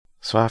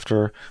So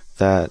after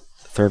that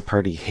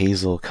third-party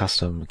Hazel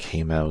custom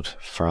came out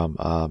from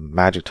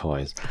Magic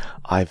Toys,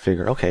 I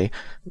figured, okay,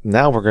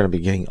 now we're going to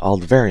be getting all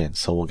the variants.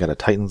 So we'll get a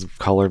Titans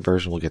colored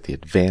version, we'll get the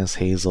advanced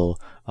Hazel,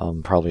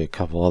 probably a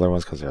couple other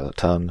ones because there's a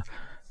ton.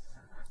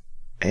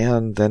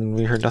 And then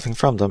we heard nothing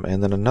from them,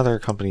 and then another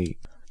company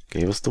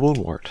gave us the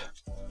Woundwart.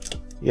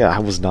 Yeah, I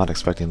was not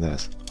expecting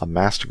this. A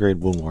master grade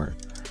Woundwart.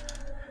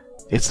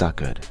 It's not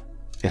good.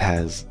 It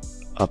has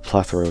a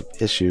plethora of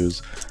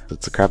issues.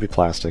 It's a crappy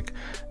plastic,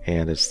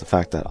 and it's the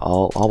fact that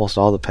almost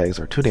all the pegs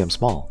are too damn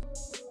small.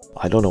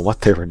 I don't know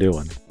what they were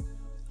doing.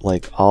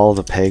 Like, all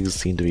the pegs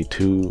seem to be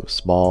too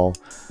small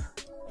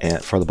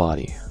and for the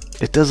body.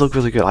 It does look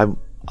really good. I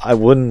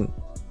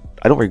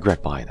don't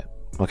regret buying it,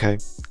 okay?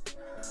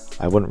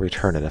 I wouldn't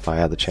return it if I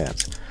had the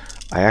chance.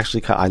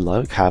 I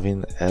like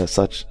having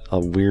such a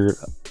weird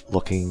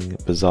looking,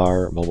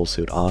 bizarre mobile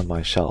suit on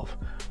my shelf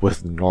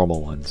with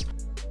normal ones.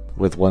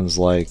 With ones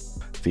like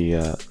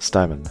the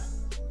Steinman.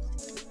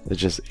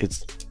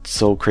 It's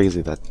so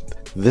crazy that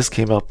this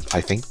came up, I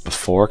think,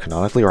 before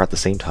canonically, or at the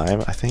same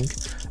time, I think,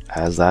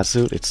 as that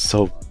suit. It's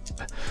so...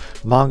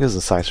 Mangas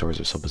and side stories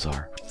are so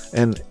bizarre.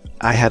 And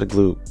I had to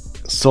glue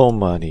so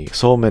many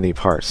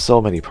parts,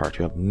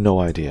 you have no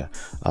idea.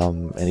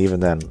 And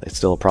even then, it's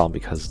still a problem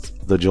because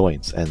the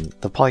joints and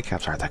the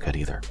polycaps aren't that good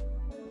either.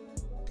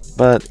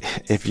 But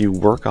if you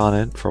work on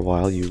it for a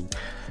while,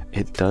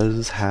 it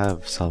does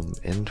have some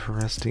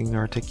interesting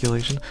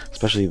articulation,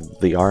 especially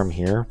the arm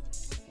here.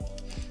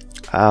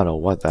 I don't know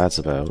what that's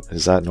about.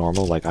 Is that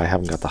normal? Like, I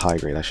haven't got the high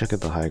grade. I should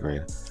get the high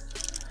grade,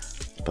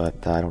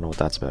 but I don't know what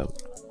that's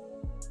about.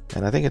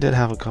 And I think it does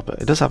have a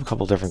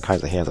couple different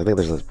kinds of hands. I think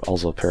there's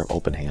also a pair of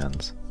open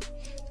hands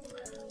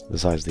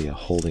besides the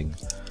holding.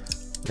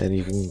 And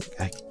you can,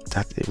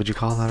 would you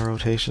call that a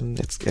rotation?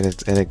 It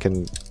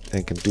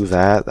can do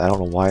that. I don't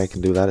know why it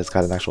can do that. It's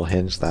got an actual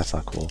hinge. That's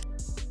not cool.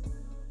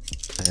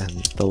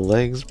 And the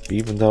legs,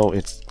 even though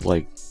it's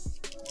like,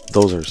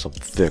 those are some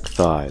thick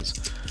thighs,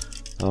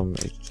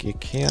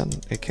 it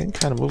can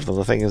kind of move them.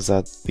 The thing is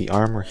that the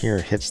armor here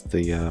hits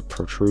the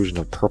protrusion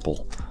of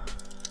purple,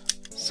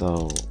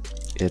 so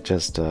it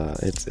just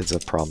it's a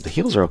problem. The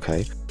heels are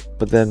okay,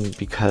 but then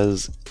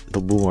because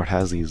the Woundwart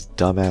has these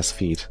dumbass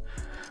feet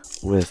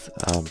with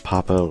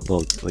pop out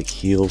little like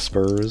heel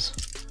spurs,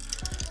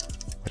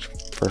 which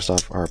first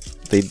off are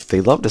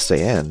they love to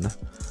stay in,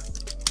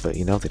 but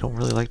you know, they don't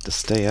really like to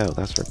stay out,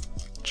 that's for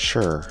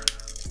sure.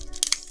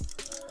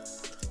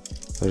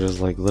 They're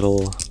just like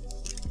little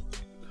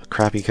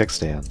crappy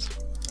kickstands,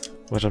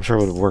 which I'm sure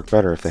would work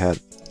better if they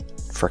had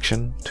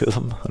friction to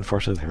them.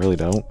 Unfortunately, they really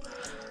don't.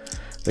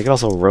 They can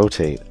also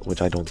rotate,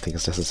 which I don't think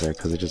is necessary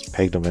because they just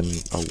pegged them in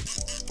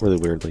really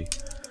weirdly.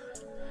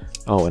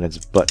 Oh, and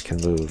its butt can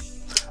move.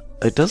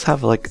 It does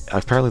have, like,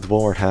 apparently the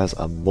Woundwart has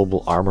a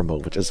mobile armor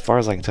mode, which as far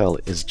as I can tell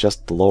is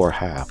just the lower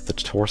half. The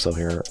torso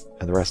here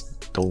and the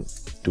rest don't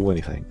do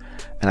anything.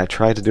 And I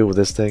tried to do it with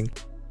this thing.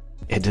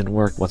 It didn't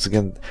work. Once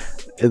again,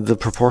 the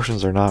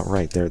proportions are not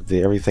right.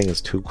 Everything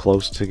is too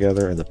close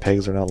together and the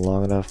pegs are not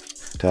long enough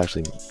to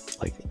actually,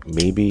 like,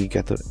 maybe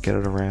get it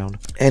around.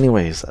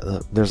 Anyways,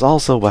 there's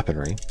also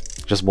weaponry.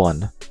 Just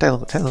one.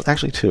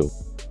 Actually two.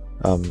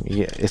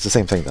 Yeah, it's the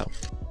same thing though.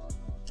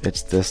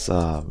 It's this,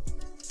 I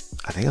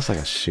think it's like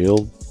a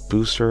shield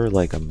booster,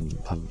 like a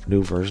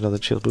new version of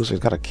the shield booster.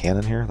 It's got a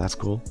cannon here, that's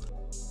cool.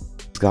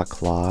 It's got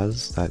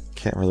claws that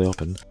can't really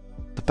open.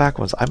 The back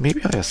ones,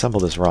 maybe I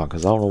assembled this wrong,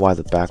 because I don't know why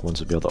the back ones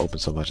would be able to open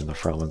so much and the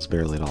front ones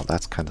barely at all.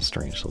 That's kind of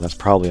strange, so that's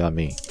probably on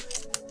me.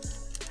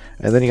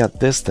 And then you got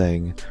this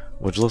thing,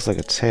 which looks like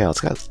a tail.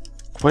 It's got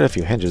quite a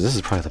few hinges. This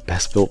is probably the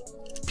best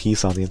built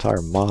piece on the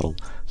entire model.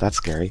 That's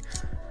scary.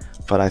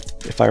 But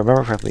if I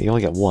remember correctly, you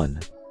only get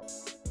one.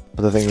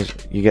 But the thing is,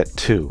 you get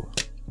two,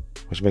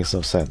 which makes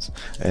no sense.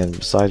 And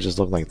besides just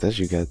looking like this,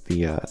 you get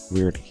the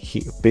weird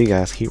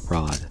big-ass heat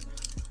rod,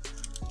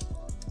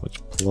 which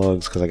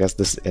plugs, because I guess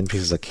this end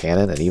piece is a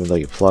cannon, and even though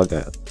you plug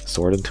a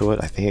sword into it,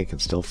 I think it can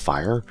still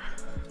fire.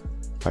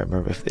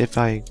 If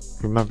I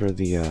remember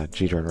the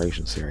G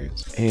Generation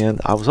series. And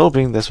I was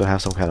hoping this would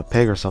have some kind of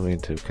peg or something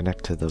to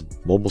connect to the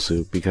mobile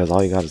suit, because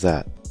all you got is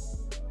that.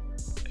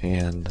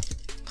 And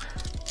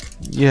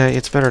yeah,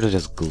 it's better to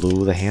just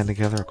glue the hand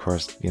together. Of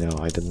course, you know,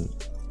 I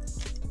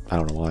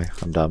don't know why,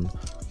 I'm dumb.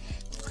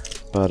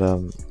 But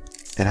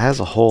it has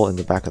a hole in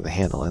the back of the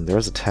handle, and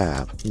there's a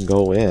tab. You can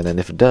go in, and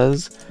if it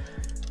does,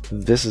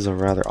 this is a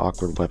rather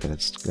awkward weapon.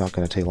 It's not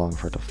going to take long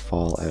for it to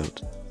fall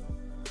out.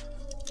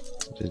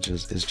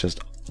 It's just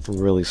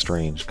really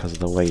strange because of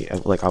the way,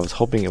 like, I was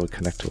hoping it would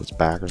connect to its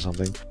back or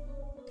something.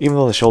 Even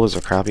though the shoulders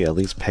are crappy, at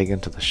least peg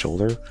into the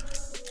shoulder,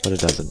 but it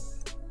doesn't.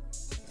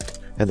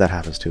 And that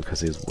happens too because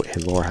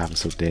his lower half is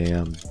so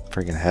damn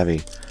freaking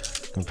heavy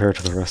compared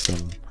to the rest of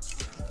them.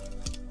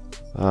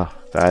 Ah,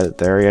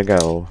 there you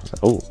go.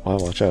 Oh, well,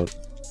 watch out.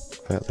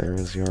 There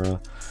is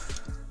your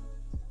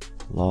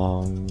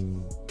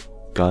long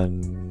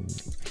gun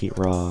heat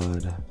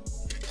rod.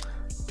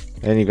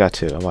 And you got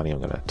two. I'm not even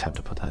going to attempt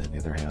to put that in the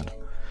other hand.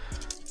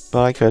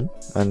 But I could.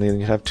 And then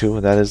you have two,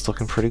 and that is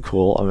looking pretty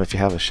cool. If you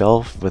have a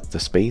shelf with the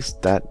space,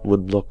 that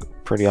would look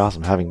pretty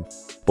awesome having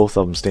both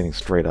of them standing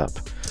straight up.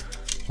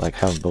 Like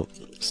having both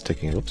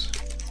sticking, oops.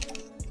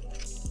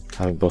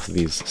 Having both of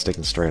these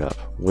sticking straight up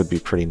would be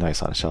pretty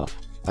nice on a shelf.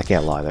 I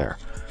can't lie there.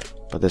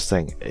 But this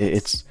thing,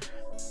 it's,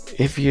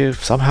 if you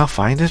somehow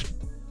find it,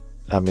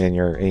 I mean,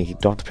 and you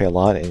don't have to pay a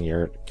lot and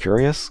you're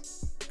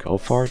curious, go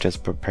for it.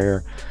 Just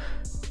prepare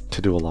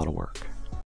to do a lot of work.